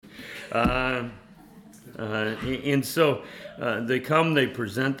Uh, and so they come, they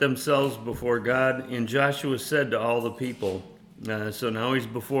present themselves before God, and Joshua said to all the people, so now he's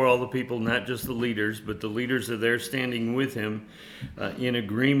before all the people, not just the leaders, but the leaders are there standing with him in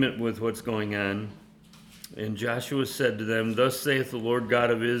agreement with what's going on. And Joshua said to them, "Thus saith the Lord God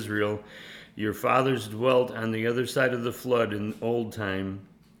of Israel, your fathers dwelt on the other side of the flood in old time,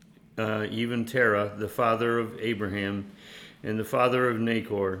 even Terah, the father of Abraham, and the father of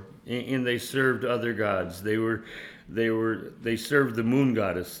Nachor, and they served other gods. They served the moon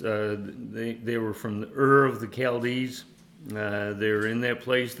goddess. They were from the Ur of the Chaldees. They were in that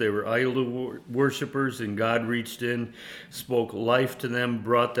place. They were idol worshippers, and God reached in, spoke life to them,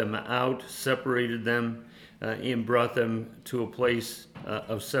 brought them out, separated them, and brought them to a place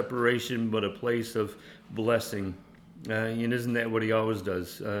of separation, but a place of blessing. And isn't that what he always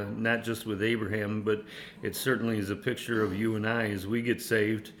does? Not just with Abraham, but it certainly is a picture of you and I as we get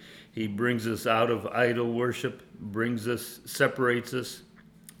saved. He brings us out of idol worship, separates us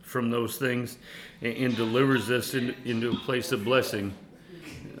from those things, and delivers us into a place of blessing.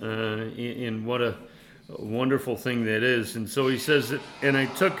 And what a wonderful thing that is. And so he says that, and I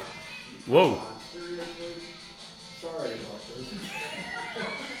took, whoa. Sorry about this.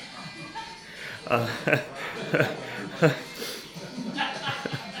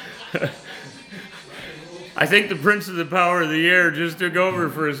 I think the prince of the power of the air just took over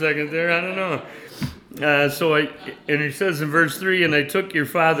for a second there. I don't know. And he says in verse 3, and I took your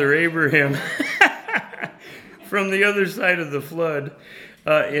father Abraham from the other side of the flood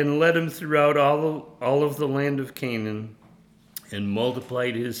and led him throughout all of the land of Canaan and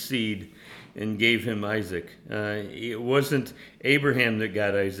multiplied his seed and gave him Isaac. It wasn't Abraham that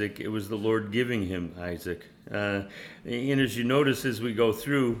got Isaac. It was the Lord giving him Isaac. And as you notice as we go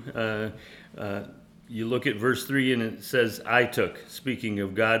through, you look at verse 3 and it says, I took. Speaking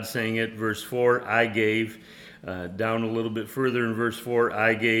of God saying it. Verse 4, I gave. Down a little bit further in verse 4,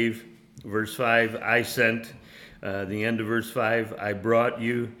 I gave. Verse 5, I sent. The end of verse 5, I brought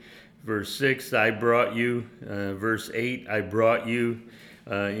you. Verse 6, I brought you. Verse 8, I brought you.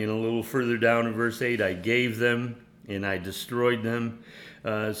 In a little further down in verse 8, I gave them and I destroyed them.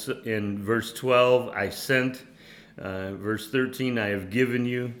 In verse 12, I sent. Verse 13, I have given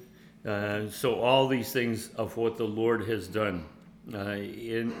you. So all these things of what the Lord has done.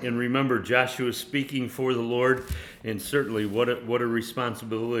 And remember, Joshua speaking for the Lord, and certainly what a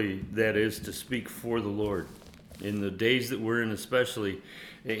responsibility that is to speak for the Lord. In the days that we're in, especially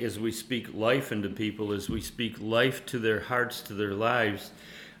as we speak life into people, as we speak life to their hearts, to their lives,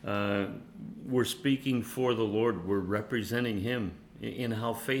 we're speaking for the Lord. We're representing Him in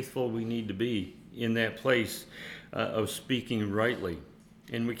how faithful we need to be in that place of speaking rightly.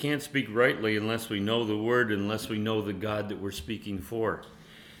 And we can't speak rightly unless we know the Word, unless we know the God that we're speaking for.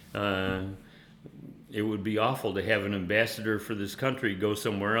 It would be awful to have an ambassador for this country go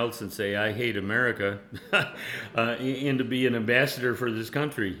somewhere else and say, I hate America, and to be an ambassador for this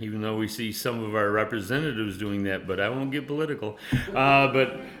country, even though we see some of our representatives doing that, but I won't get political.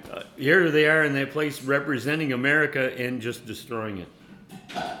 But here they are in that place representing America and just destroying it.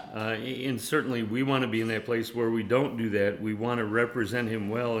 And certainly we want to be in that place where we don't do that. We want to represent Him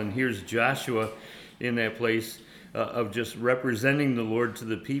well. And here's Joshua in that place of just representing the Lord to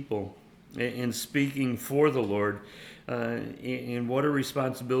the people and speaking for the Lord. And what a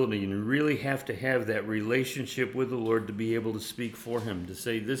responsibility. And you really have to have that relationship with the Lord to be able to speak for Him, to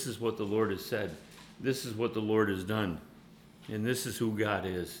say, this is what the Lord has said. This is what the Lord has done. And this is who God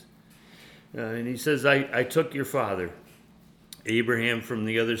is. And He says, I took your father Abraham from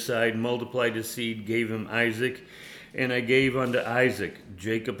the other side, multiplied his seed, gave him Isaac, and I gave unto Isaac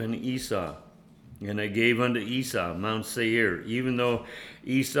Jacob and Esau. And I gave unto Esau Mount Seir. Even though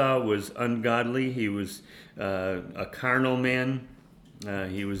Esau was ungodly, he was a carnal man,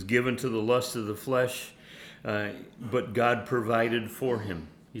 he was given to the lust of the flesh, but God provided for him.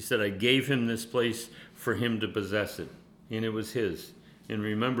 He said, I gave him this place for him to possess it, and it was his. And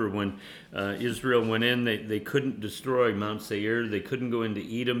remember, when Israel went in, they couldn't destroy Mount Seir. They couldn't go into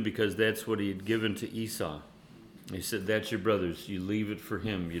Edom because that's what he had given to Esau. He said, that's your brother's. You leave it for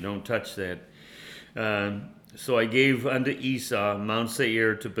him. You don't touch that. So I gave unto Esau Mount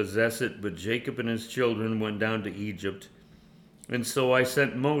Seir to possess it, but Jacob and his children went down to Egypt. And so I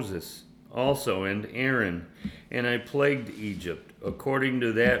sent Moses also and Aaron, and I plagued Egypt, according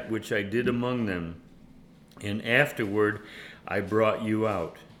to that which I did among them. And afterward I brought you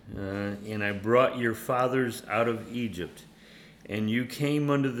out, and I brought your fathers out of Egypt, and you came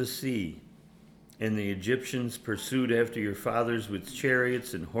unto the sea, and the Egyptians pursued after your fathers with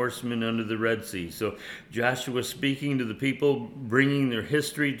chariots and horsemen under the Red Sea. So Joshua speaking to the people, bringing their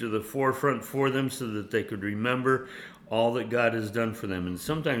history to the forefront for them so that they could remember all that God has done for them. And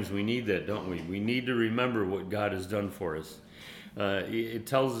sometimes we need that, don't we? We need to remember what God has done for us. It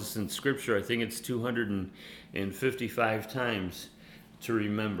tells us in Scripture, I think it's 255 times, to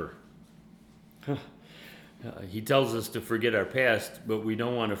remember. He tells us to forget our past, but we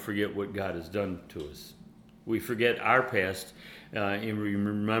don't want to forget what God has done to us. We forget our past, and we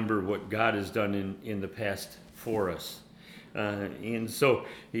remember what God has done in the past for us. And so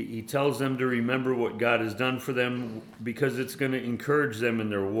he tells them to remember what God has done for them, because it's going to encourage them in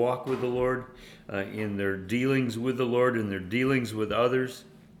their walk with the Lord, in their dealings with the Lord, in their dealings with others,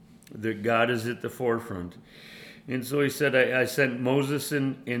 that God is at the forefront. And so he said, I sent Moses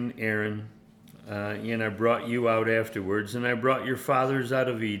and Aaron, and I brought you out afterwards, and I brought your fathers out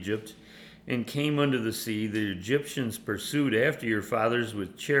of Egypt, and came unto the sea. The Egyptians pursued after your fathers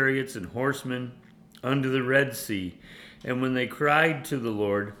with chariots and horsemen unto the Red Sea. And when they cried to the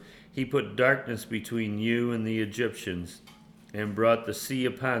Lord, he put darkness between you and the Egyptians, and brought the sea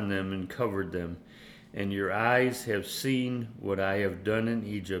upon them and covered them. And your eyes have seen what I have done in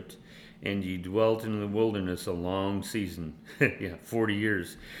Egypt, and ye dwelt in the wilderness a long season. 40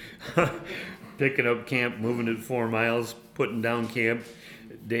 years. Picking up camp, moving it 4 miles, putting down camp,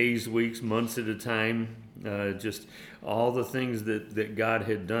 days, weeks, months at a time. Just all the things that God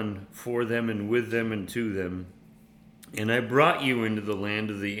had done for them and with them and to them. And I brought you into the land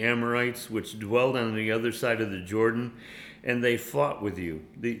of the Amorites, which dwelled on the other side of the Jordan, and they fought with you.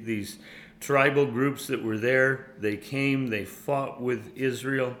 These tribal groups that were there, they came, they fought with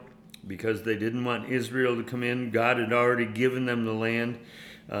Israel because they didn't want Israel to come in. God had already given them the land,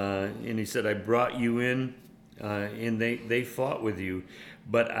 and he said, I brought you in, and they fought with you,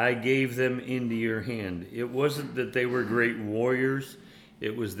 but I gave them into your hand. It wasn't that they were great warriors,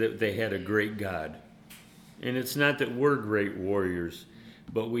 it was that they had a great God. And it's not that we're great warriors,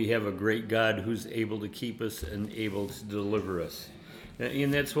 but we have a great God who's able to keep us and able to deliver us.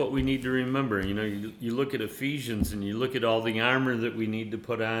 And that's what we need to remember. You know, you look at Ephesians and you look at all the armor that we need to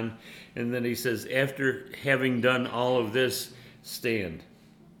put on, and then he says, after having done all of this, stand.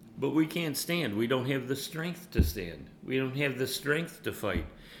 But we can't stand. We don't have the strength to stand. We don't have the strength to fight.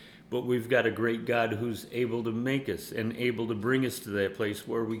 But we've got a great God who's able to make us and able to bring us to that place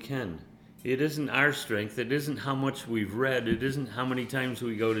where we can. It isn't our strength. It isn't how much we've read. It isn't how many times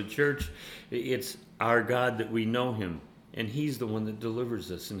we go to church. It's our God that we know him. And he's the one that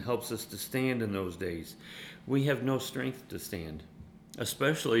delivers us and helps us to stand in those days. We have no strength to stand,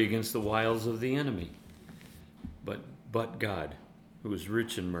 especially against the wiles of the enemy. But God, who is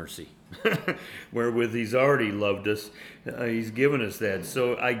rich in mercy, wherewith he's already loved us, he's given us that.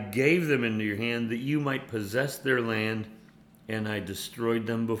 So I gave them into your hand that you might possess their land, and I destroyed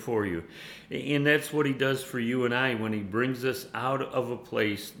them before you. And that's what he does for you and I when he brings us out of a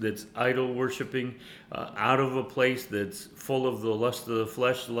place that's idol worshiping, out of a place that's full of the lust of the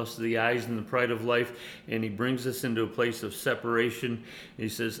flesh, the lust of the eyes, and the pride of life, and he brings us into a place of separation. He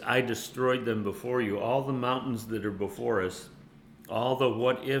says, I destroyed them before you. All the mountains that are before us, all the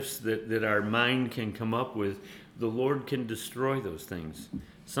what ifs that our mind can come up with, the Lord can destroy those things.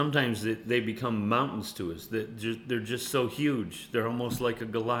 Sometimes they become mountains to us. They're just so huge. They're almost like a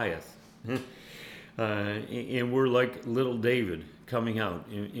Goliath. And we're like little David coming out.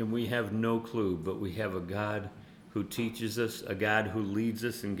 And we have no clue, but we have a God who teaches us, a God who leads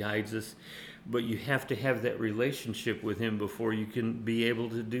us and guides us. But you have to have that relationship with him before you can be able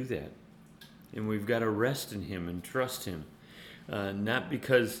to do that. And we've got to rest in him and trust him. Not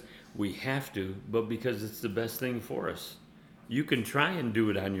because we have to, but because it's the best thing for us. You can try and do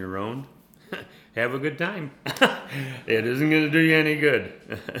it on your own. Have a good time. It isn't going to do you any good.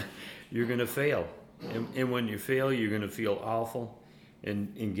 You're going to fail. And when you fail, you're going to feel awful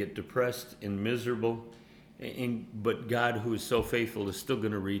and get depressed and miserable. But God, who is so faithful, is still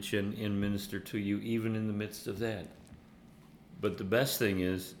going to reach in and minister to you even in the midst of that. But the best thing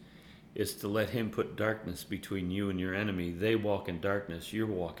is to let him put darkness between you and your enemy. They walk in darkness. You're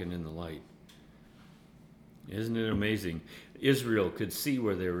walking in the light. Isn't it amazing? Israel could see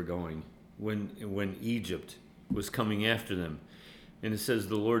where they were going when Egypt was coming after them. And it says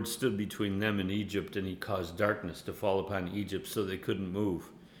the Lord stood between them and Egypt, and he caused darkness to fall upon Egypt so they couldn't move.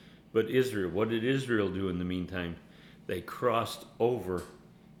 But Israel, what did Israel do in the meantime? They crossed over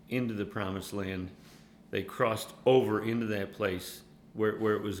into the promised land. They crossed over into that place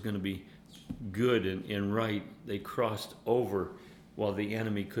where it was going to be good and right. They crossed over while the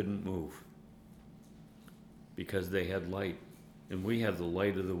enemy couldn't move, because they had light, and we have the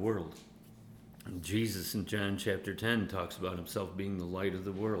light of the world. Jesus in John chapter 10 talks about himself being the light of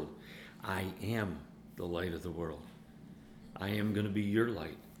the world. I am the light of the world. I am going to be your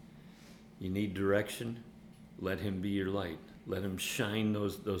light. You need direction? Let him be your light. Let him shine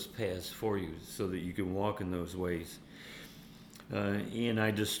those paths for you so that you can walk in those ways. And I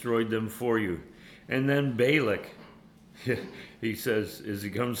destroyed them for you. And then Balak, he says, as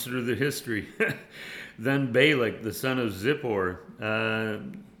he comes through the history, then Balak, the son of Zippor,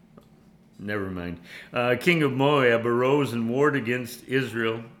 king of Moab, arose and warred against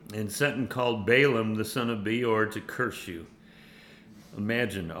Israel and sent and called Balaam, the son of Beor, to curse you.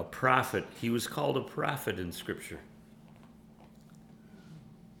 Imagine, a prophet. He was called a prophet in Scripture.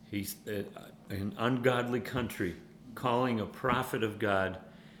 He's an ungodly country calling a prophet of God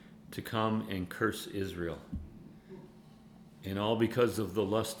to come and curse Israel. And all because of the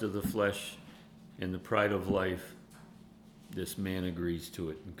lust of the flesh and the pride of life, this man agrees to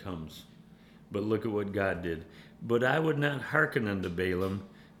it and comes. But look at what God did. But I would not hearken unto Balaam,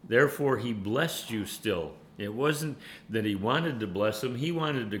 therefore he blessed you still. It wasn't that he wanted to bless him, he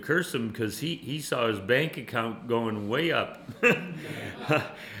wanted to curse him because he saw his bank account going way up.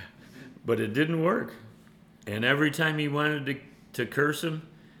 But it didn't work. And every time he wanted to curse him,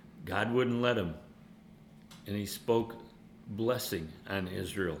 God wouldn't let him. And he spoke blessing on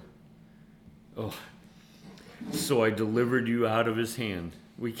Israel. Oh, so I delivered you out of his hand.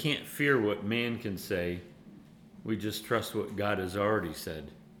 We can't fear what man can say. We just trust what God has already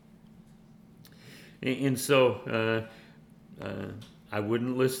said. And so I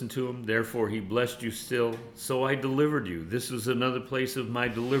wouldn't listen to him. Therefore, he blessed you still. So I delivered you. This was another place of my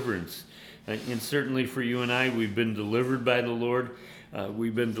deliverance. And certainly for you and I, we've been delivered by the Lord.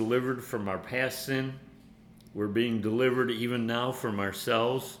 We've been delivered from our past sin. We're being delivered even now from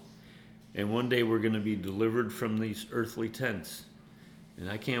ourselves. And one day we're going to be delivered from these earthly tents. And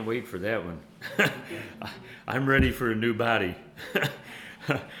I can't wait for that one. I'm ready for a new body.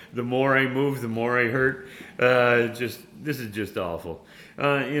 The more I move, the more I hurt. This is just awful.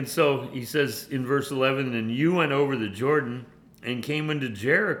 And so he says in verse 11, and you went over the Jordan and came into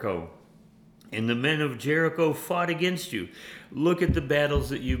Jericho. And the men of Jericho fought against you. Look at the battles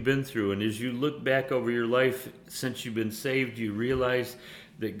that you've been through. And as you look back over your life since you've been saved, you realize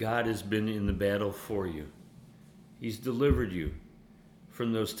that God has been in the battle for you. He's delivered you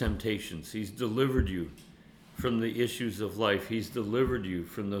from those temptations. He's delivered you from the issues of life. He's delivered you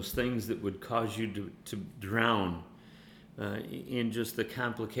from those things that would cause you to drown in just the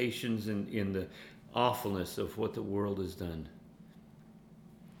complications and in the awfulness of what the world has done.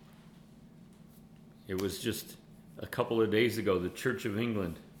 It was just a couple of days ago, the Church of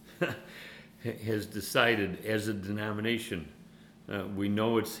England has decided as a denomination. We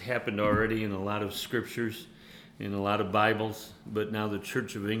know it's happened already in a lot of scriptures, in a lot of Bibles, but now the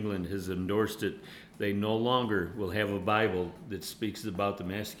Church of England has endorsed it. They no longer will have a Bible that speaks about the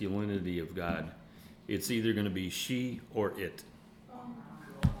masculinity of God. It's either going to be she or it.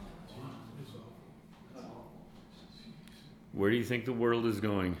 Where do you think the world is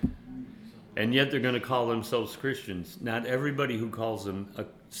going? And yet they're going to call themselves Christians. Not everybody who calls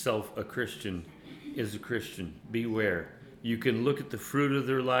themselves a Christian is a Christian. Beware. You can look at the fruit of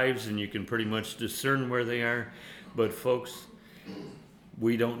their lives and you can pretty much discern where they are. But folks,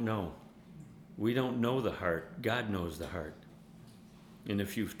 we don't know. We don't know the heart. God knows the heart. And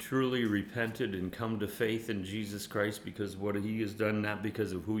if you've truly repented and come to faith in Jesus Christ because of what he has done, not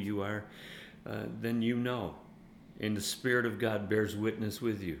because of who you are, then you know. And the Spirit of God bears witness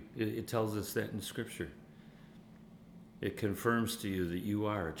with you. It tells us that in Scripture. It confirms to you that you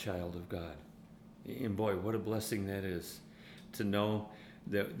are a child of God. And boy, what a blessing that is, to know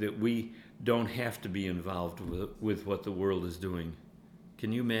that we don't have to be involved with what the world is doing.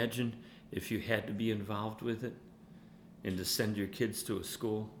 Can you imagine if you had to be involved with it and to send your kids to a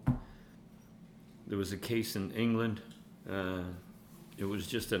school? There was a case in England. It was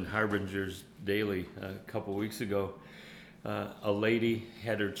just in Harbinger's Daily a couple weeks ago. A lady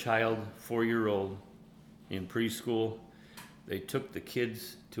had her child, 4-year-old, in preschool. They took the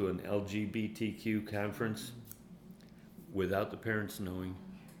kids to an LGBTQ conference without the parents knowing.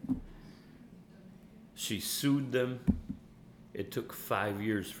 She sued them. It took 5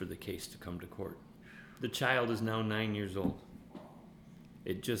 years for the case to come to court. The child is now 9 years old.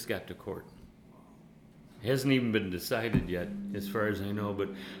 It just got to court. It hasn't even been decided yet, as far as I know, but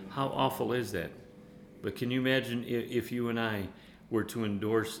how awful is that? But can you imagine if you and I were to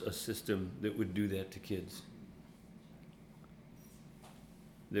endorse a system that would do that to kids?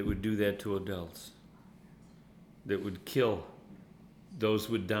 That would do that to adults? That would kill those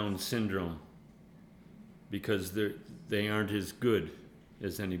with Down syndrome because they aren't as good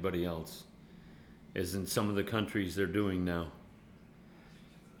as anybody else? as in some of the countries they're doing now.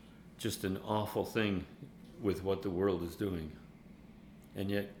 Just an awful thing with what the world is doing. And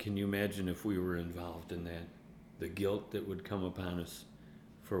yet, can you imagine if we were involved in that? The guilt that would come upon us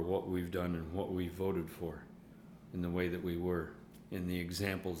for what we've done and what we voted for, in the way that we were, in the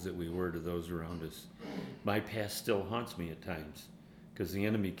examples that we were to those around us. My past still haunts me at times, because the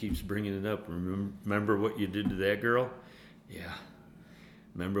enemy keeps bringing it up. Remember what you did to that girl? Yeah.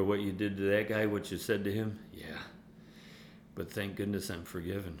 Remember what you did to that guy, what you said to him? Yeah. But thank goodness I'm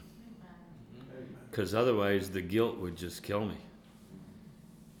forgiven. Because otherwise the guilt would just kill me.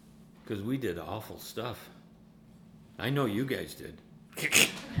 Because we did awful stuff. I know you guys did.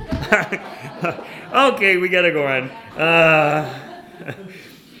 Okay, we got to go on.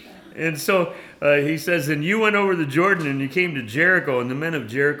 And so he says, and you went over the Jordan and you came to Jericho, and the men of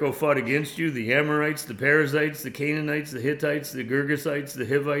Jericho fought against you, the Amorites, the Perizzites, the Canaanites, the Hittites, the Girgashites, the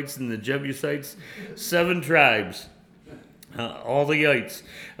Hivites, and the Jebusites, 7 tribes. All the ites.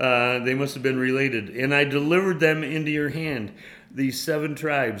 They must have been related. And I delivered them into your hand. These 7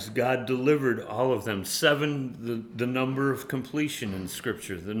 tribes, God delivered all of them. 7, the number of completion in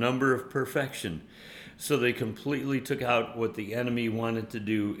Scripture, the number of perfection. So they completely took out what the enemy wanted to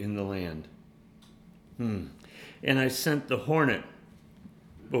do in the land. And I sent the hornet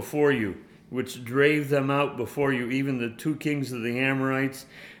before you, which drave them out before you, even the 2 kings of the Amorites,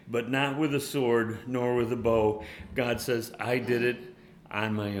 but not with a sword, nor with a bow. God says, I did it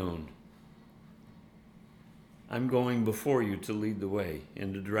on my own. I'm going before you to lead the way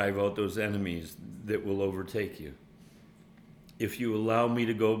and to drive out those enemies that will overtake you. If you allow me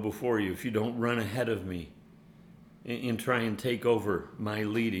to go before you, if you don't run ahead of me and try and take over my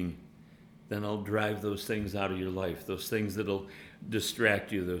leading, then I'll drive those things out of your life, those things that'll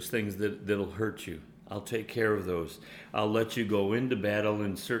distract you, those things that'll hurt you. I'll take care of those. I'll let you go into battle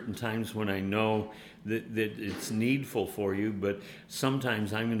in certain times when I know that it's needful for you, but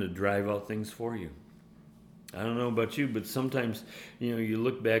sometimes I'm going to drive out things for you. I don't know about you, but sometimes, you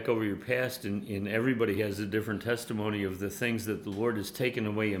look back over your past and everybody has a different testimony of the things that the Lord has taken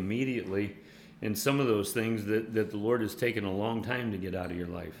away immediately, and some of those things that the Lord has taken a long time to get out of your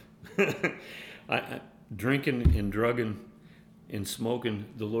life. Drinking and drugging and smoking,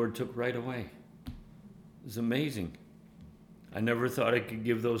 the Lord took right away. It's amazing. I never thought I could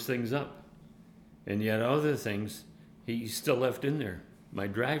give those things up. And yet other things, He still left in there. My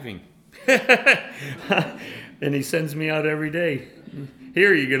driving. And He sends me out every day.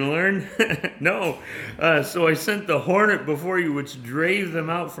 Here, you going to learn? No. So I sent the hornet before you, which drave them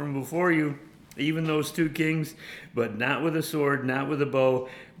out from before you, even those 2 kings, but not with a sword, not with a bow,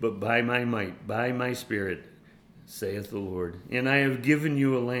 but by my might, by my spirit, saith the Lord. And I have given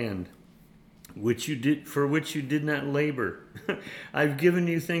you a land for which you did not labor. I've given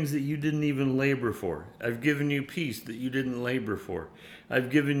you things that you didn't even labor for. I've given you peace that you didn't labor for. I've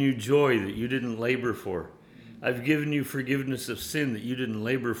given you joy that you didn't labor for. I've given you forgiveness of sin that you didn't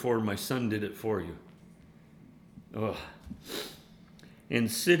labor for. My Son did it for you. Oh. And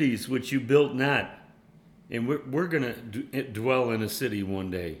cities which you built not. And we're going to dwell in a city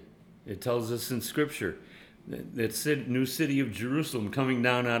one day. It tells us in Scripture that new city of Jerusalem coming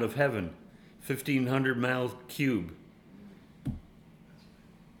down out of heaven. 1,500 mile cube.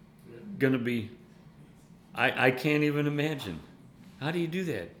 Gonna be, I can't even imagine. How do you do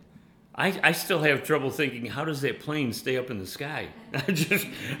that? I still have trouble thinking, how does that plane stay up in the sky?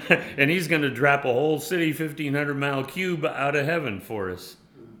 And He's gonna drop a whole city, 1,500 mile cube out of heaven for us.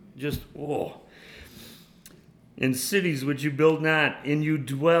 Just, whoa. In cities which you build not, and you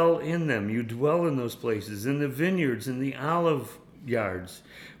dwell in them. You dwell in those places, in the vineyards, in the olive yards,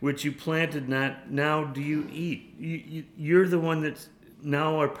 which you planted not, now do you eat. You're the one that's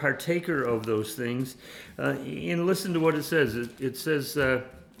now a partaker of those things. And listen to what it says. It says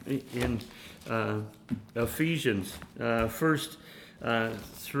in Ephesians, first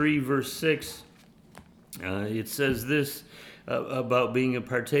 3 verse 6, it says this about being a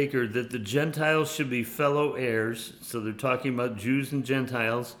partaker, that the Gentiles should be fellow heirs. So they're talking about Jews and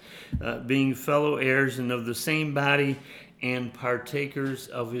Gentiles being fellow heirs and of the same body, and partakers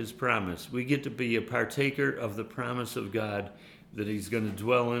of His promise. We get to be a partaker of the promise of God, that He's going to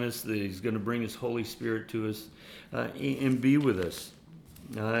dwell in us, that He's going to bring His Holy Spirit to us and be with us.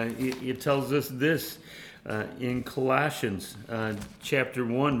 It tells us this in Colossians chapter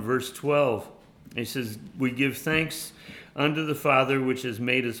 1, verse 12. It says, we give thanks unto the Father, which has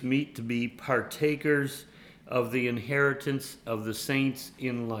made us meet to be partakers of the inheritance of the saints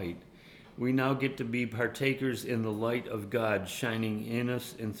in light. We now get to be partakers in the light of God shining in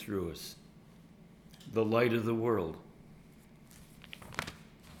us and through us. The light of the world.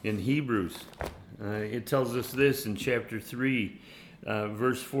 In Hebrews It tells us this in chapter 3,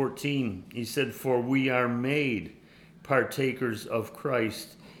 verse 14. He said, "For we are made partakers of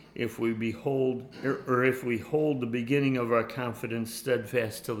Christ if we behold, or if we hold the beginning of our confidence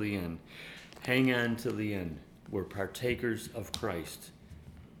steadfast till the end." Hang on till the end. We're partakers of Christ.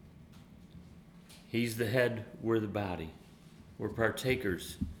 He's the head, we're the body. We're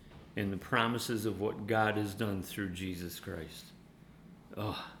partakers in the promises of what God has done through Jesus Christ.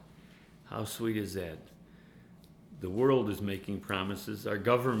 Oh, how sweet is that? The world is making promises. Our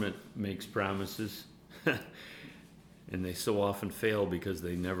government makes promises. And they so often fail because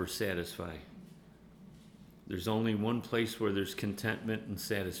they never satisfy. There's only one place where there's contentment and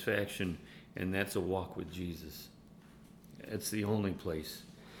satisfaction, and that's a walk with Jesus. It's the only place.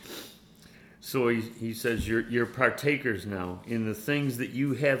 So he says, you're partakers now in the things that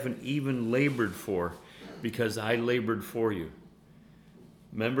you haven't even labored for, because I labored for you.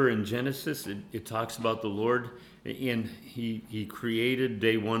 Remember in Genesis, it talks about the Lord, and he created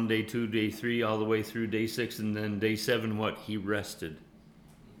day 1, day 2, day 3, all the way through day 6, and then day 7, what? He rested.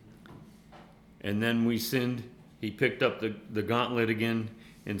 And then we sinned. He picked up the gauntlet again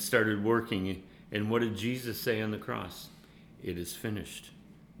and started working. And what did Jesus say on the cross? It is finished.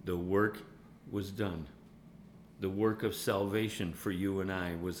 The work was done. The work of salvation for you and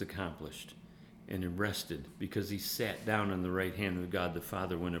I was accomplished. And he rested because he sat down on the right hand of God the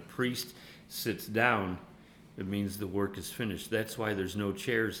Father. When a priest sits down, it means the work is finished. That's why there's no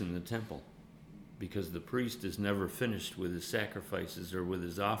chairs in the temple, because the priest is never finished with his sacrifices or with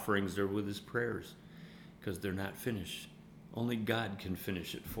his offerings or with his prayers, because they're not finished. Only God can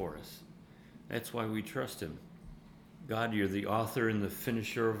finish it for us. That's why we trust him. God, you're the author and the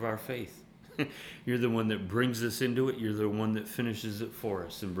finisher of our faith. You're the one that brings us into it. You're the one that finishes it for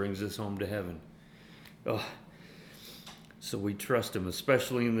us and brings us home to heaven. Oh, so we trust him,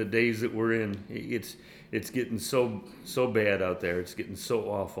 especially in the days that we're in. It's getting so bad out there. It's getting so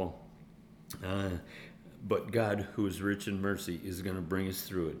awful. But God, who is rich in mercy, is going to bring us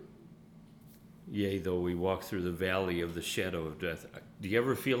through it. Yea, though we walk through the valley of the shadow of death. Do you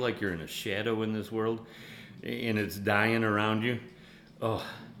ever feel like you're in a shadow in this world and it's dying around you? Oh,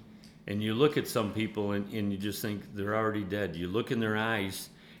 and you look at some people and you just think they're already dead. You look in their eyes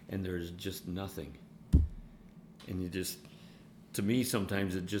and there's just nothing. And you just, to me,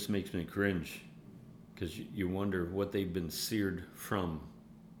 sometimes it just makes me cringe, because you wonder what they've been seared from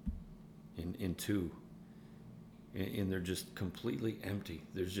and into. And they're just completely empty.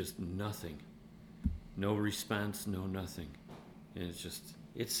 There's just nothing. No response, no nothing. And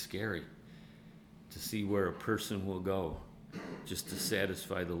it's scary to see where a person will go just to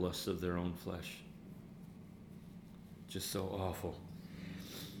satisfy the lusts of their own flesh. Just so awful.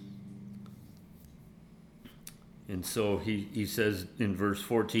 And so he says in verse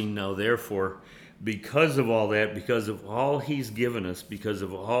 14, "Now therefore, because of all that, because of all he's given us, because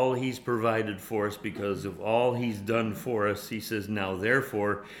of all he's provided for us, because of all he's done for us," he says, "Now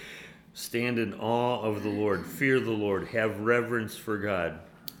therefore, stand in awe of the Lord, fear the Lord, have reverence for God."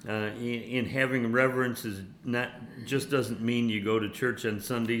 In having reverence is not just doesn't mean you go to church on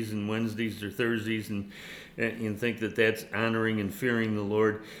Sundays and Wednesdays or Thursdays and think that that's honoring and fearing the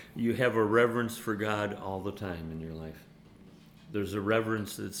Lord. You have a reverence for God all the time in your life. There's a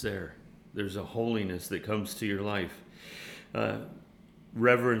reverence that's there. There's a holiness that comes to your life.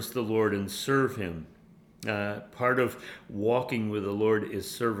 Reverence the Lord and serve him. Part of walking with the Lord is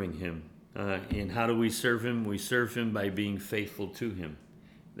serving him. And how do we serve him? We serve him by being faithful to him.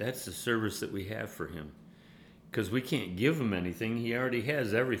 That's the service that we have for him. Because we can't give him anything. He already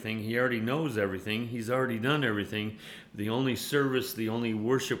has everything. He already knows everything. He's already done everything. The only service, the only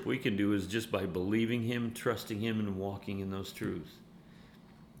worship we can do is just by believing him, trusting him, and walking in those truths.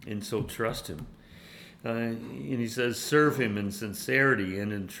 And so trust him. And he says, serve him in sincerity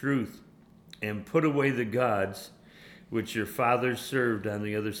and in truth, and put away the gods which your fathers served on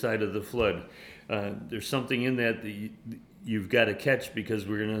the other side of the flood. There's something in that you've got to catch, because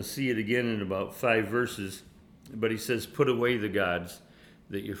we're going to see it again in about 5 verses. But he says, put away the gods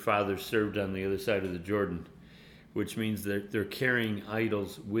that your fathers served on the other side of the Jordan, which means that they're carrying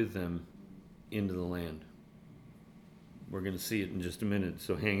idols with them into the land. We're going to see it in just a minute,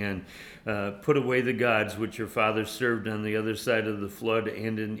 so hang on. Put away the gods which your fathers served on the other side of the flood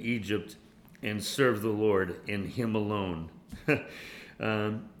and in Egypt, and serve the Lord, and him alone.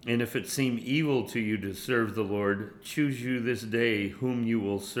 And if it seem evil to you to serve the Lord, choose you this day whom you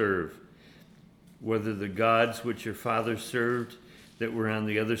will serve, whether the gods which your fathers served that were on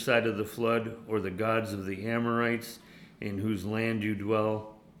the other side of the flood, or the gods of the Amorites in whose land you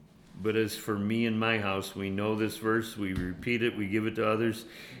dwell. But as for me and my house, we know this verse, we repeat it, we give it to others.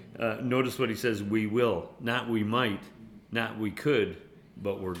 Notice what he says, we will, not we might, not we could,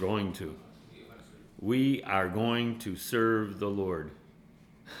 but we're going to. We are going to serve the Lord.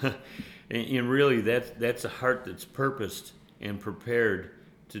 and really, that's a heart that's purposed and prepared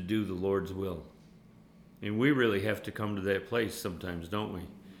to do the Lord's will. And we really have to come to that place sometimes, don't we?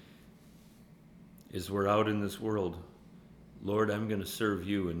 As we're out in this world, Lord, I'm going to serve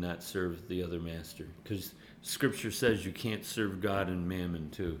you and not serve the other master. Because Scripture says you can't serve God and mammon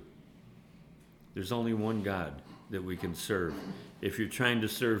too. There's only one God that we can serve. If you're trying to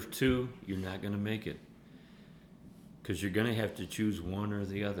serve two, you're not going to make it. Because you're going to have to choose one or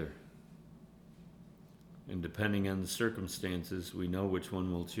the other. And depending on the circumstances, we know which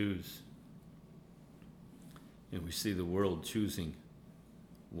one we'll choose. And we see the world choosing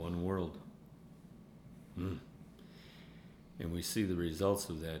one world. And we see the results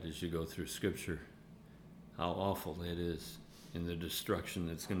of that as you go through Scripture. How awful that is, and the destruction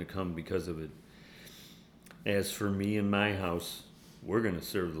that's going to come because of it. As for me and my house, we're going to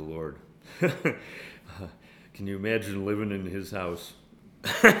serve the Lord. Can you imagine living in his house?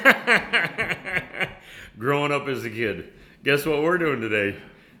 Growing up as a kid. Guess what we're doing today?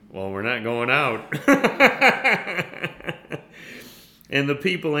 Well, we're not going out. And the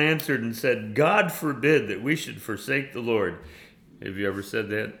people answered and said, God forbid that we should forsake the Lord. Have you ever said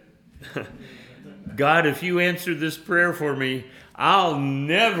that? God, if you answer this prayer for me, I'll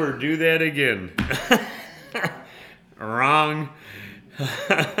never do that again. Wrong.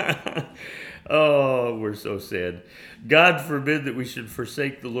 Oh, we're so sad. God forbid that we should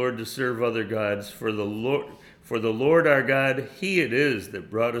forsake the Lord to serve other gods. For the Lord our God, he it is that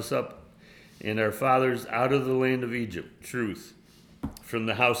brought us up and our fathers out of the land of Egypt. Truth. From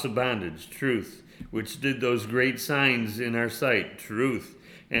the house of bondage. Truth. Which did those great signs in our sight. Truth.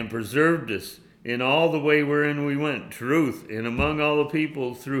 And preserved us in all the way wherein we went. Truth. And among all the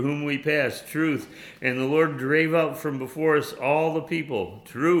people through whom we passed. Truth. And the Lord drave out from before us all the people.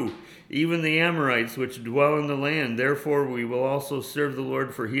 True. Even the Amorites which dwell in the land. Therefore we will also serve the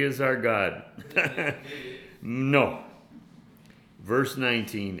Lord, for he is our God. No. Verse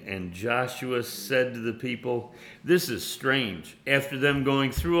 19, and Joshua said to the people, this is strange. After them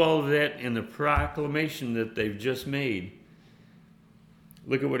going through all of that and the proclamation that they've just made,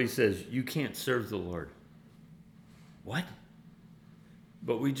 look at what he says. You can't serve the Lord. What?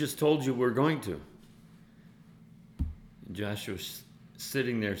 But we just told you we're going to. And Joshua's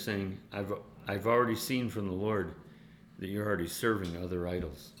sitting there saying, I've already seen from the Lord that you're already serving other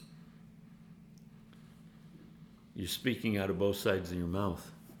idols. You're speaking out of both sides of your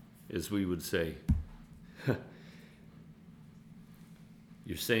mouth, as we would say.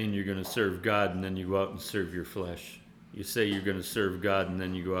 You're saying you're going to serve God, and then you go out and serve your flesh. You say you're going to serve God, and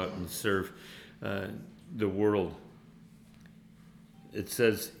then you go out and serve the world. It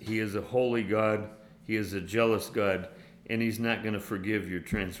says he is a holy God, he is a jealous God, and he's not going to forgive your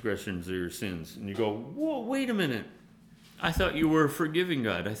transgressions or your sins. And you go, whoa, wait a minute. I thought you were a forgiving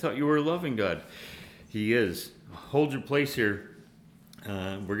God. I thought you were a loving God. He is. Hold your place here.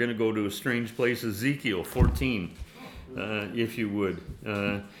 We're going to go to a strange place, Ezekiel 14, if you would.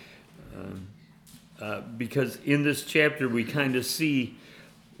 Because in this chapter we kind of see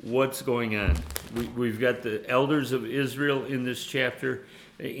what's going on. We've got the elders of Israel in this chapter,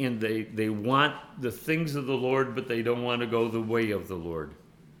 and they want the things of the Lord, but they don't want to go the way of the Lord.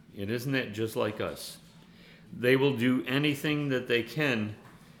 And isn't that just like us? They will do anything that they can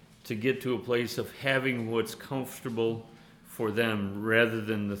to get to a place of having what's comfortable for them rather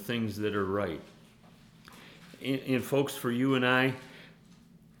than the things that are right. And folks, for you and I,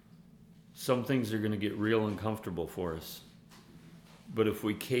 some things are going to get real uncomfortable for us. But if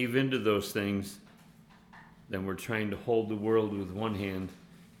we cave into those things, then we're trying to hold the world with one hand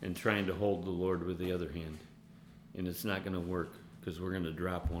and trying to hold the Lord with the other hand. And it's not going to work because we're going to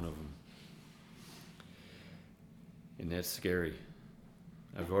drop one of them. And that's scary.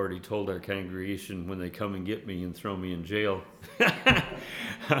 I've already told our congregation when they come and get me and throw me in jail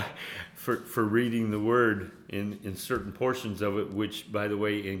for reading the Word in certain portions of it, which, by the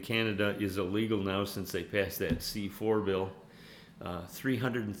way, in Canada is illegal now since they passed that C4 bill.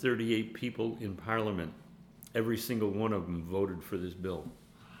 338 people in Parliament, every single one of them voted for this bill.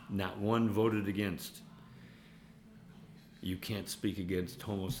 Not one voted against. You can't speak against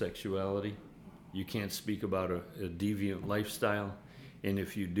homosexuality. You can't speak about a deviant lifestyle. And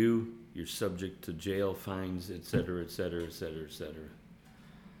if you do, you're subject to jail, fines, etc., etc., etc., etc.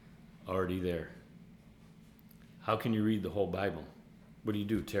 Already there. How can you read the whole Bible? What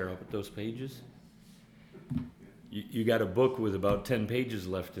do? Tear up those pages? you got a book with about 10 pages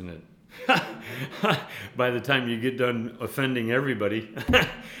left in it. By the time you get done offending everybody.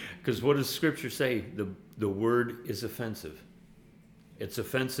 Because what does Scripture say? The word is offensive. It's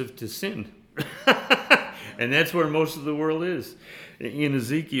offensive to sin. And that's where most of the world is. In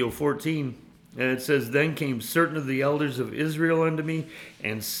Ezekiel 14, and it says, "Then came certain of the elders of Israel unto me,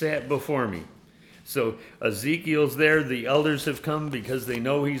 and sat before me." So Ezekiel's there. The elders have come because they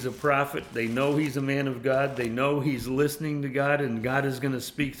know he's a prophet. They know he's a man of God. They know he's listening to God, and God is going to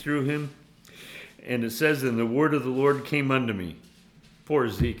speak through him. And it says, "And the word of the Lord came unto me." Poor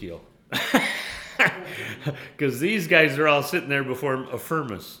Ezekiel. Because these guys are all sitting there before him.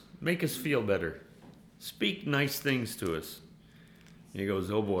 Affirm us. Make us feel better. Speak nice things to us. And he goes,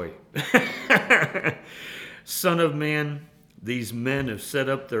 "Oh boy." "Son of man, these men have set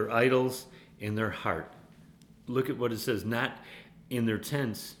up their idols in their heart." Look at what it says. Not in their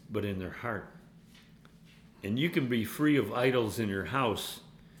tents, but in their heart. And you can be free of idols in your house,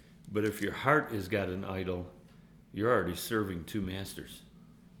 but if your heart has got an idol, you're already serving two masters.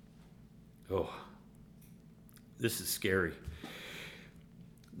 Oh, this is scary.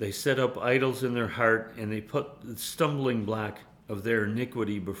 "They set up idols in their heart, and they put the stumbling block of their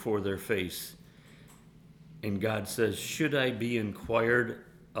iniquity before their face." And God says, "Should I be inquired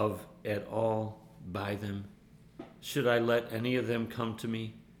of at all by them? Should I let any of them come to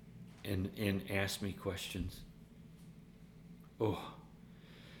me and ask me questions?" Oh,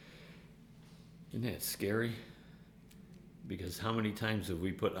 isn't that scary? Because how many times have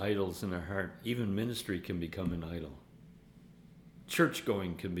we put idols in our heart? Even ministry can become an idol. Church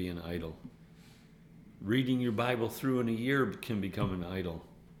going can be an idol. Reading your Bible through in a year can become an idol.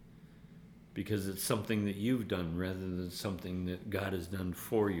 Because it's something that you've done rather than something that God has done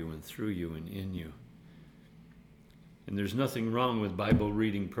for you and through you and in you. And there's nothing wrong with Bible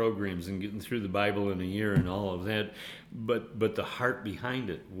reading programs and getting through the Bible in a year and all of that. But the heart behind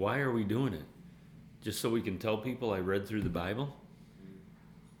it, why are we doing it? Just so we can tell people I read through the Bible?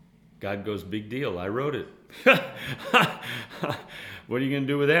 God goes, "Big deal, I wrote it." What are you going to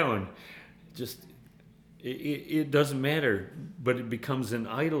do with that one? Just, it doesn't matter, but it becomes an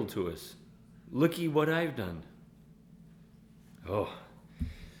idol to us. Looky what I've done. Oh.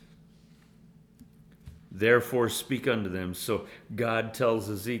 "Therefore speak unto them." So God tells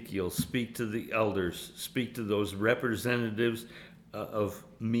Ezekiel, speak to the elders, speak to those representatives of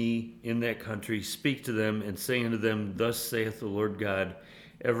me in that country, speak to them and say unto them, "Thus saith the Lord God,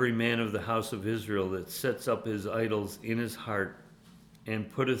 every man of the house of Israel that sets up his idols in his heart, and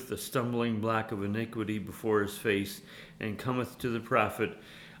putteth the stumbling block of iniquity before his face, and cometh to the prophet,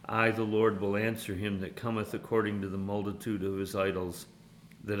 I, the Lord, will answer him that cometh according to the multitude of his idols,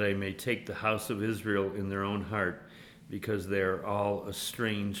 that I may take the house of Israel in their own heart, because they are all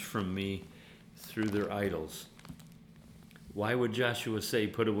estranged from me through their idols." Why would Joshua say,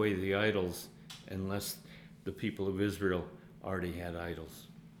 "Put away the idols," unless the people of Israel already had idols?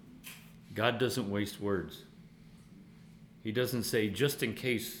 God doesn't waste words. He doesn't say, just in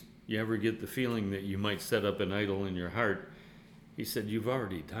case you ever get the feeling that you might set up an idol in your heart. He said, you've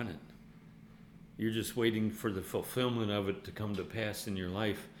already done it. You're just waiting for the fulfillment of it to come to pass in your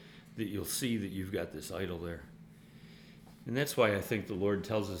life, that you'll see that you've got this idol there. And that's why I think the Lord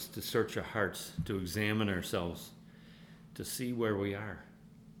tells us to search our hearts, to examine ourselves, to see where we are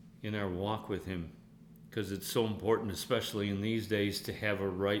in our walk with Him. Because it's so important, especially in these days, to have a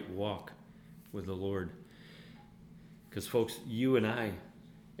right walk with the Lord. Because folks, you and I,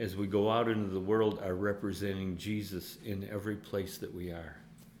 as we go out into the world, are representing Jesus in every place that we are.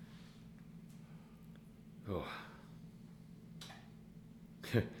 Oh.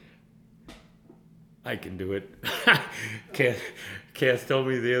 I can do it. Kath told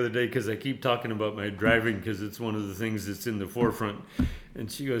me the other day, because I keep talking about my driving, because it's one of the things that's in the forefront.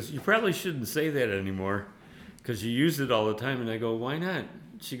 And she goes, you probably shouldn't say that anymore, because you use it all the time. And I go, why not?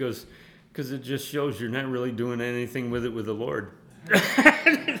 She goes, because it just shows you're not really doing anything with it with the Lord.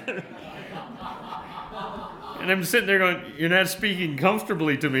 And I'm sitting there going, you're not speaking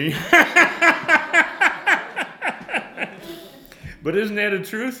comfortably to me. But isn't that a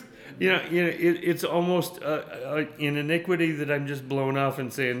truth? It's almost an iniquity that I'm just blowing off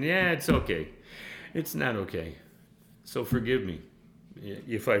and saying, yeah, it's okay. It's not okay. So forgive me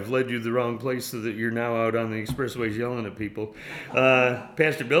if I've led you the wrong place so that you're now out on the expressways yelling at people.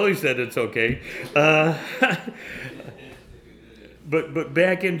 Pastor Billy said it's okay. But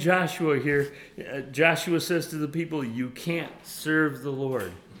back in Joshua here, Joshua says to the people, you can't serve the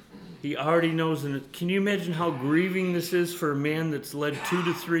Lord. He already knows. And can you imagine how grieving this is for a man that's led 2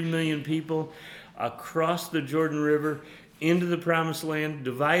 to 3 million people across the Jordan River into the promised land,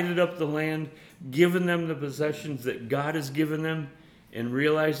 divided up the land, giving them the possessions that God has given them, and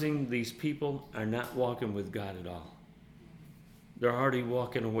realizing these people are not walking with God at all. They're already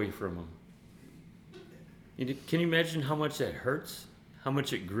walking away from Him. Can you imagine how much that hurts? How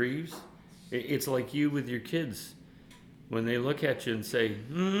much it grieves? It's like you with your kids. When they look at you and say,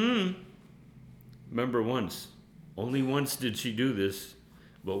 Remember only once did she do this,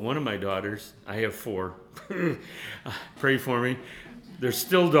 but one of my daughters, I have 4, pray for me, they're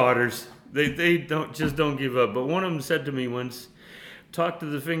still daughters. They don't give up. But one of them said to me once, talk to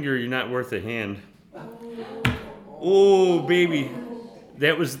the finger, you're not worth a hand. Oh, baby.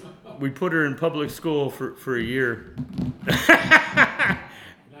 We put her in public school for a year. That's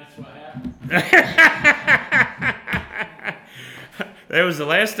what happened. That was the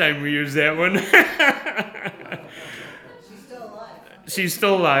last time we used that one. She's still alive. She's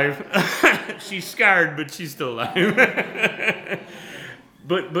still alive. She's scarred, but she's still alive.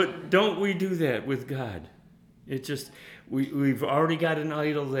 But don't we do that with God? It just we've already got an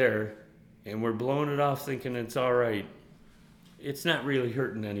idol there, and we're blowing it off thinking it's all right. It's not really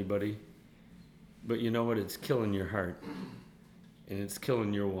hurting anybody, but you know what? It's killing your heart, and it's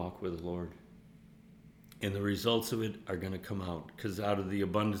killing your walk with the Lord. And the results of it are going to come out, because out of the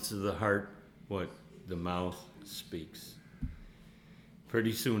abundance of the heart, what? The mouth speaks.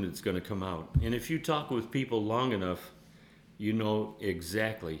 Pretty soon it's going to come out. And if you talk with people long enough, you know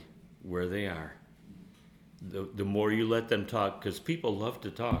exactly where they are. The more you let them talk, because people love to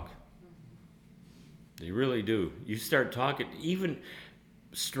talk. They really do. You start talking, even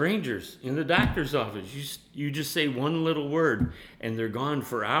strangers in the doctor's office, you just say one little word, and they're gone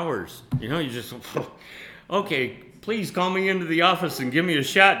for hours. You know, you just, okay, please call me into the office and give me a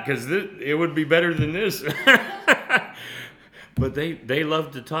shot, because it would be better than this. But they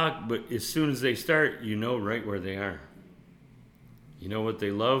love to talk, but as soon as they start, you know right where they are. You know what they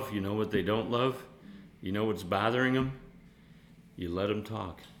love, you know what they don't love, you know what's bothering them. You let them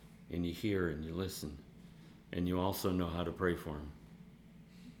talk, and you hear and you listen, and you also know how to pray for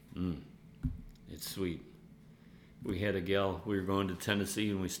them. It's sweet. We had a gal, we were going to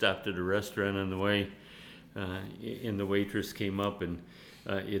Tennessee, and we stopped at a restaurant on the way, and the waitress came up, and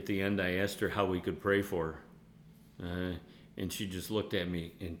at the end I asked her how we could pray for her. And she just looked at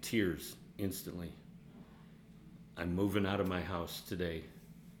me in tears instantly. I'm moving out of my house today.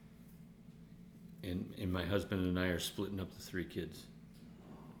 And my husband and I are splitting up the 3 kids.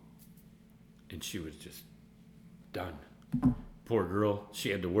 And she was just done. Poor girl. She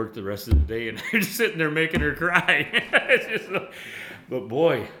had to work the rest of the day, and I was sitting there making her cry. But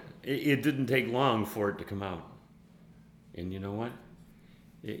boy, it didn't take long for it to come out. And you know what?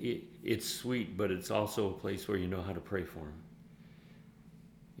 It's sweet, but it's also a place where you know how to pray for them.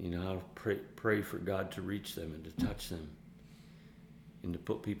 You know how to pray for God to reach them and to touch them and to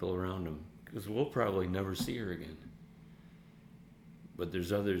put people around them. Because we'll probably never see her again. But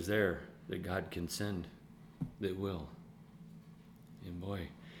there's others there that God can send that will. And boy,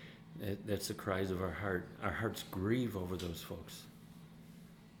 that's the cries of our heart. Our hearts grieve over those folks.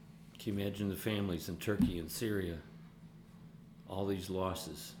 Can you imagine the families in Turkey and Syria? All these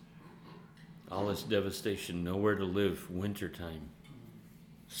losses. All this devastation, nowhere to live, wintertime.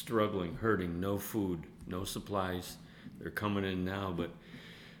 Struggling, hurting, no food, no supplies. They're coming in now, but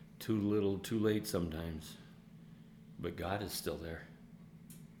too little, too late sometimes. But God is still there.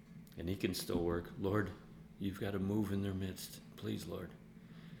 And He can still work. Lord, You've got to move in their midst. Please, Lord,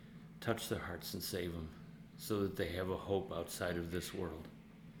 touch their hearts and save them so that they have a hope outside of this world.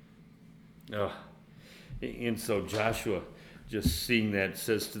 Oh. And so Joshua, just seeing that,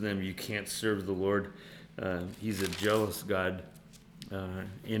 says to them, you can't serve the Lord. He's a jealous God.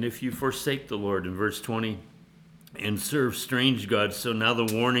 And if you forsake the Lord, in verse 20, and serve strange gods, so now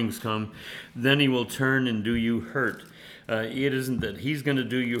the warnings come, then He will turn and do you hurt. It isn't that He's going to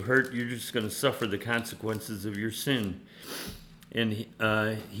do you hurt, you're just going to suffer the consequences of your sin. And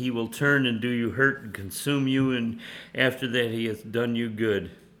He will turn and do you hurt and consume you, and after that He hath done you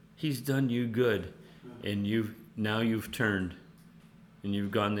good. He's done you good, and now you've turned, and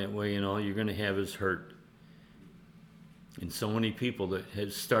you've gone that way, and all you're going to have is hurt. And so many people that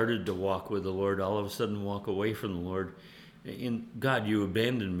have started to walk with the Lord all of a sudden walk away from the Lord. And God, you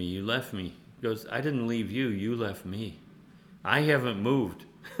abandoned me, you left me. He goes, I didn't leave you, you left me. I haven't moved.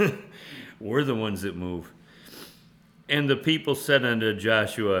 We're the ones that move. And the people said unto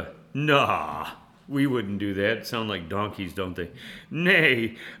Joshua, nah, we wouldn't do that. Sound like donkeys, don't they?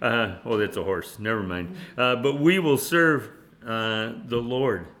 Nay, oh, that's a horse, never mind. But we will serve the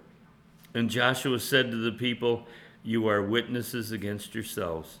Lord. And Joshua said to the people, you are witnesses against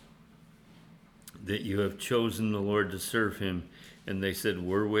yourselves that you have chosen the Lord to serve Him. And they said,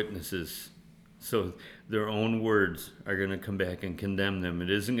 we're witnesses. So their own words are going to come back and condemn them. It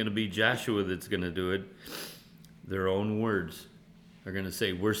isn't going to be Joshua that's going to do it. Their own words are going to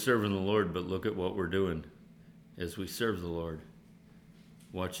say, we're serving the Lord, but look at what we're doing as we serve the Lord.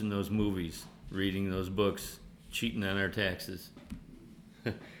 Watching those movies, reading those books, cheating on our taxes.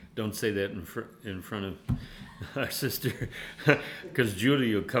 Don't say that in front of our sister, because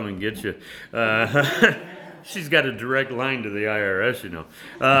Judy will come and get you. She's got a direct line to the IRS, you know.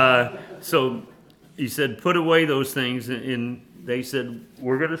 So he said, put away those things, and they said,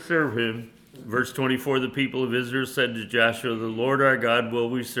 we're going to serve him. Verse 24, the people of Israel said to Joshua, the Lord our God will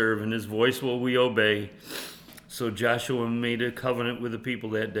we serve, and his voice will we obey. So Joshua made a covenant with the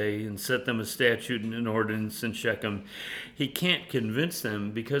people that day and set them a statute and an ordinance in Shechem. He can't convince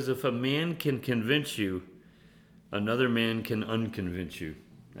them, because if a man can convince you, another man can unconvince you.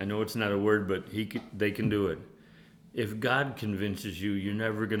 I know it's not a word, but they can do it. If God convinces you, you're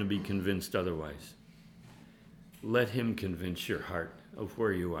never going to be convinced otherwise. Let him convince your heart of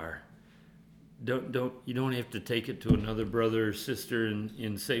where you are. You don't have to take it to another brother or sister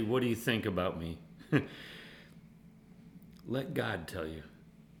and say, what do you think about me? Let God tell you.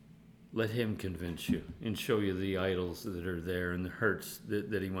 Let him convince you and show you the idols that are there and the hurts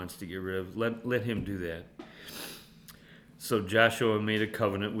that he wants to get rid of. Let him do that. So Joshua made a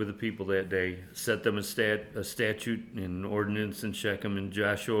covenant with the people that day, set them a statute and an ordinance in Shechem, and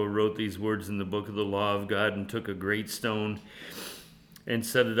Joshua wrote these words in the book of the law of God and took a great stone and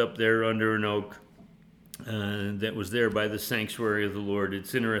set it up there under an oak that was there by the sanctuary of the Lord.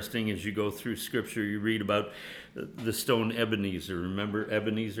 It's interesting, as you go through Scripture, you read about the stone Ebenezer. Remember,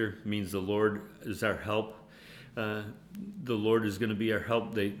 Ebenezer means the Lord is our help. The Lord is going to be our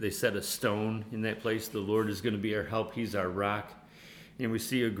help. They set a stone in that place. The Lord is going to be our help. He's our rock. And we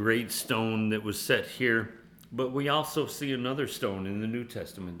see a great stone that was set here. But we also see another stone in the New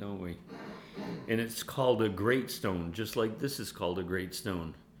Testament, don't we? And it's called a great stone, just like this is called a great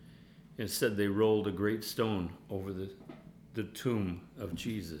stone. It said they rolled a great stone over the tomb of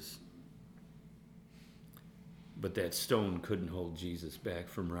Jesus. But that stone couldn't hold Jesus back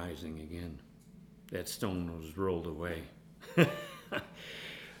from rising again. That stone was rolled away.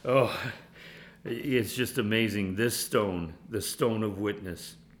 Oh, it's just amazing. This stone, the stone of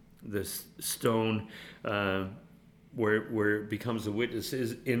witness, this stone where it becomes a witness,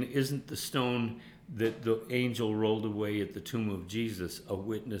 isn't the stone that the angel rolled away at the tomb of Jesus a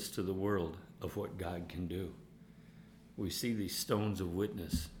witness to the world of what God can do? We see these stones of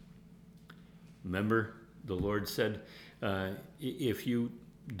witness. Remember, the Lord said, if you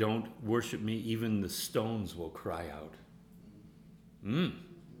don't worship me, even the stones will cry out.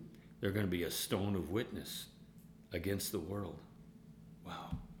 They're going to be a stone of witness against the world.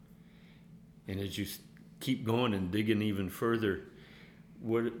 Wow. And as you keep going and digging even further,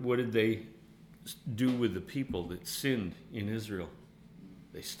 what did they do with the people that sinned in Israel?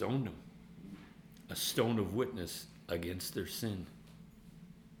 They stoned them. A stone of witness against their sin.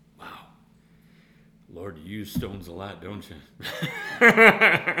 Wow. Lord, you use stones a lot, don't you?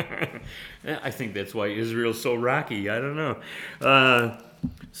 I think that's why Israel's so rocky. I don't know.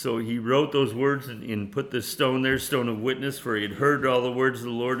 So he wrote those words and put this stone there, stone of witness, for he had heard all the words of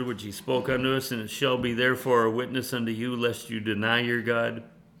the Lord which he spoke unto us, and it shall be therefore a witness unto you, lest you deny your God.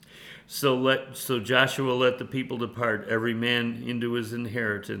 So Joshua let the people depart, every man into his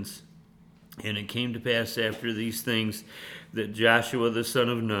inheritance. And it came to pass after these things that Joshua the son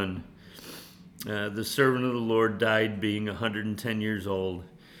of Nun, the servant of the Lord, died being 110 years old.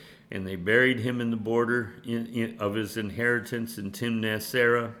 And they buried him in the border of his inheritance in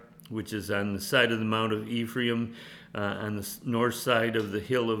Timnath-Serah, which is on the side of the Mount of Ephraim, on the north side of the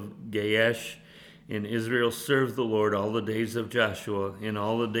hill of Gaash. And Israel served the Lord all the days of Joshua, and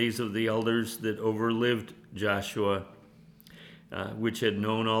all the days of the elders that overlived Joshua, which had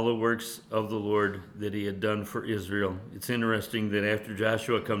known all the works of the Lord that he had done for Israel. It's interesting that after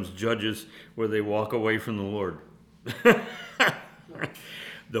Joshua comes Judges, where they walk away from the Lord.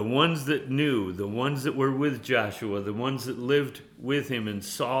 The ones that knew, the ones that were with Joshua, the ones that lived with him and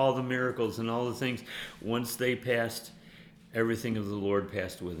saw the miracles and all the things, once they passed, everything of the Lord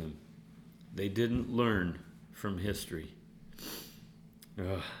passed with him. They didn't learn from history.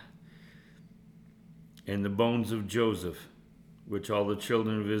 And the bones of Joseph, which all the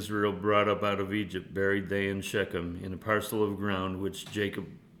children of Israel brought up out of Egypt, buried they in Shechem, in a parcel of ground which Jacob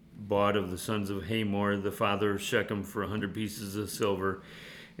bought of the sons of Hamor, the father of Shechem, for 100 pieces of silver.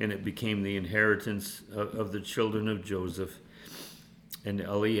 And it became the inheritance of the children of Joseph. And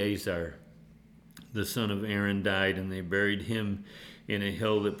Eleazar, the son of Aaron, died, and they buried him in a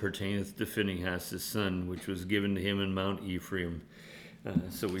hill that pertaineth to Phinehas his son, which was given to him in Mount Ephraim.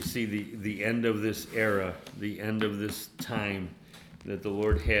 So we see the end of this era, the end of this time that the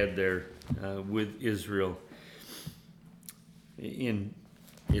Lord had there with Israel. And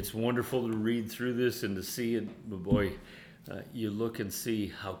it's wonderful to read through this and to see it, but boy, you look and see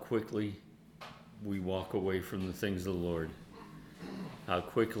how quickly we walk away from the things of the Lord, how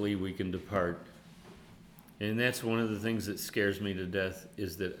quickly we can depart. And that's one of the things that scares me to death,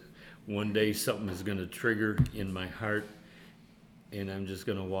 is that one day something is going to trigger in my heart and I'm just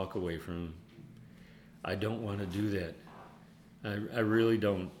going to walk away from him. I don't want to do that. I really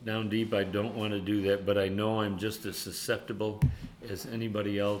don't. Down deep, I don't want to do that, but I know I'm just as susceptible as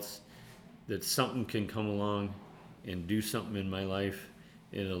anybody else, that something can come along and do something in my life,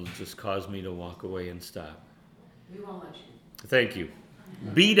 and it'll just cause me to walk away and stop. We won't let you. Thank you.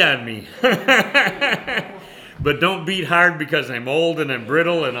 Beat on me. But don't beat hard, because I'm old and I'm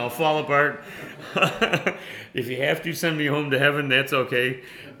brittle and I'll fall apart. If you have to send me home to heaven, that's okay.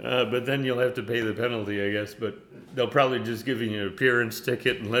 But then you'll have to pay the penalty, I guess. But they'll probably just give you an appearance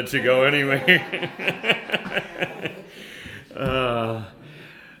ticket and let you go anyway.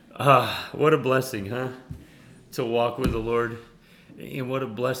 What a blessing, huh? To walk with the Lord. And what a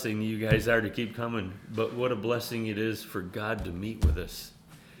blessing you guys are to keep coming. But what a blessing it is for God to meet with us.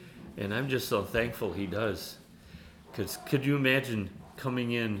 And I'm just so thankful he does. Because could you imagine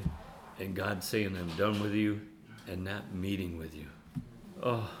coming in and God saying, I'm done with you, and not meeting with you?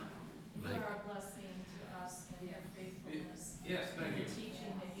 Oh, You are a blessing to us and your faithfulness. Yes, thank you. The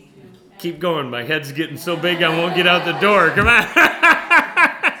teaching that you do. keep going. My head's getting so big I won't get out the door. Come on.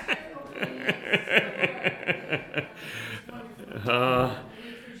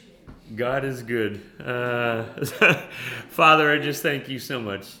 God is good. Father, I just thank you so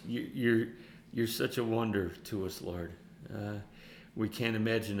much. You're such a wonder to us, Lord. We can't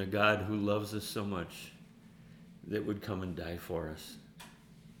imagine a God who loves us so much that would come and die for us.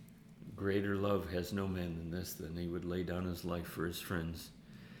 Greater love has no man than this, than he would lay down his life for his friends.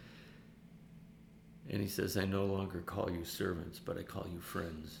 And he says, I no longer call you servants, but I call you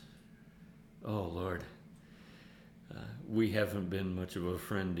friends. Oh, Lord. We haven't been much of a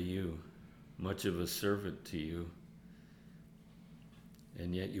friend to you, much of a servant to you.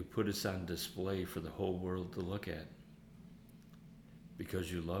 And yet you put us on display for the whole world to look at,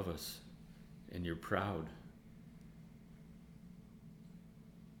 because you love us and you're proud.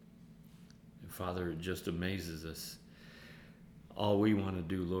 And Father, it just amazes us. All we want to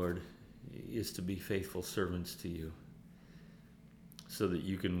do, Lord, is to be faithful servants to you, so that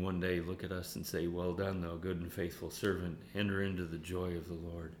you can one day look at us and say, well done, thou good and faithful servant. Enter into the joy of the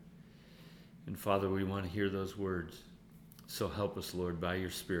Lord. And Father, we want to hear those words. So help us, Lord, by your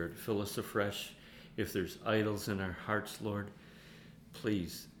Spirit. Fill us afresh. If there's idols in our hearts, Lord,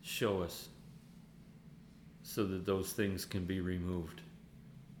 please show us, so that those things can be removed.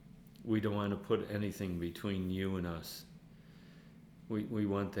 We don't want to put anything between you and us. We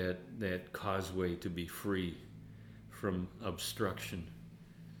want that causeway to be free from obstruction,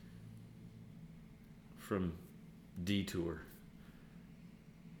 from detour.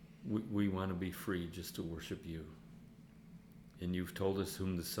 We want to be free just to worship you. And you've told us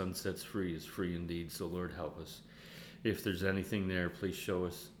whom the Son sets free is free indeed. So Lord, help us. If there's anything there, please show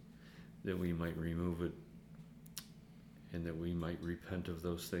us, that we might remove it, and that we might repent of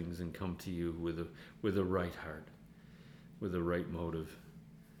those things and come to you with a right heart, with a right motive,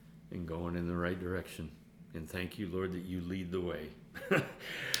 and going in the right direction. And thank you, Lord, that you lead the way.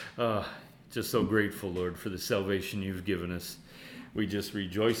 Just so grateful, Lord, for the salvation you've given us. We just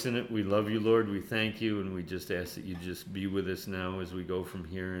rejoice in it. We love you, Lord. We thank you, and we just ask that you just be with us now as we go from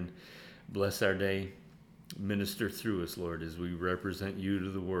here, and bless our day. Minister through us, Lord, as we represent you to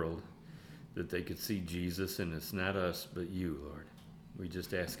the world, that they could see Jesus, and it's not us, but you, Lord. We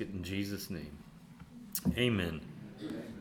just ask it in Jesus' name. Amen.